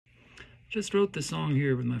Just wrote this song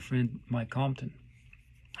here with my friend Mike Compton,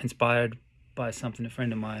 inspired by something a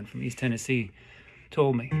friend of mine from East Tennessee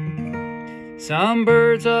told me. Some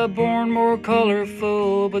birds are born more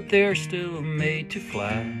colorful, but they're still made to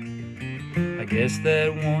fly. I guess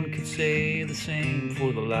that one could say the same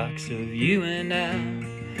for the likes of you and I.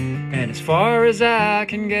 And as far as I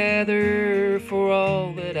can gather, for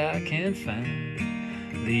all that I can find,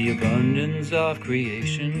 the abundance of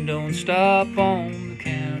creation don't stop on the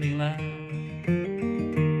county line.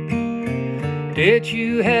 Did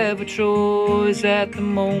you have a choice at the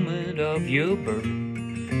moment of your birth?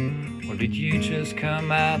 Or did you just come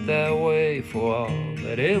out that way for all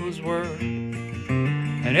that it was worth?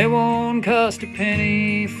 And it won't cost a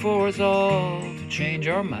penny for us all to change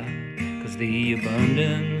our mind, 'cause the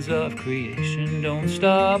abundance of creation don't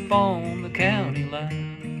stop on the county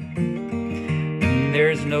line. And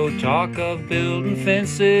there's no talk of building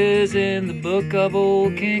fences in the book of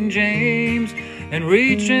old King James, and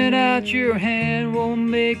reaching out your hand won't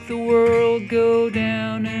make the world go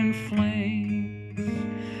down in flames.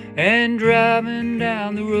 And driving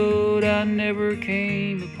down the road I never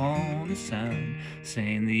came upon a sign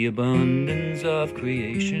saying the abundance of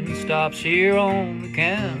creation stops here on the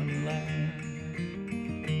county line.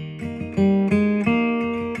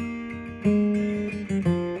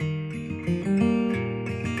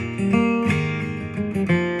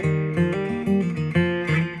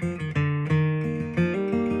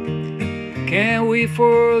 Can we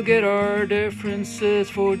forget our differences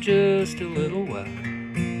for just a little while?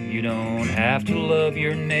 You don't have to love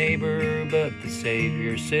your neighbor, but the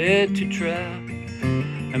Savior said to try.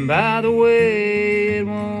 And by the way, it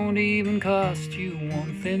won't even cost you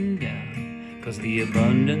one thin dime, 'cause the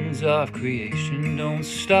abundance of creation don't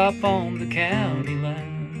stop on the county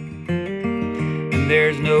line. And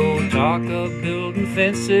there's no talk of building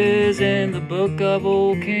fences in the book of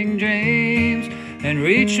old King James, and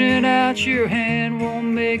reaching out your hand won't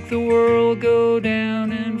make the world go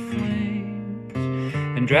down in flames.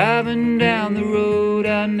 And driving down the road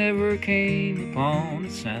I never came upon a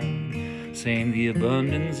sound saying the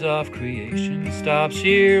abundance of creation stops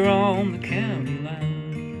here on the county line.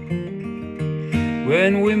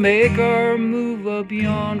 When we make our move up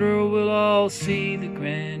yonder, we'll all see the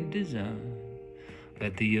grand design,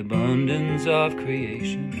 that the abundance of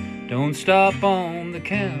creation don't stop on the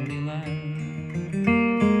county line.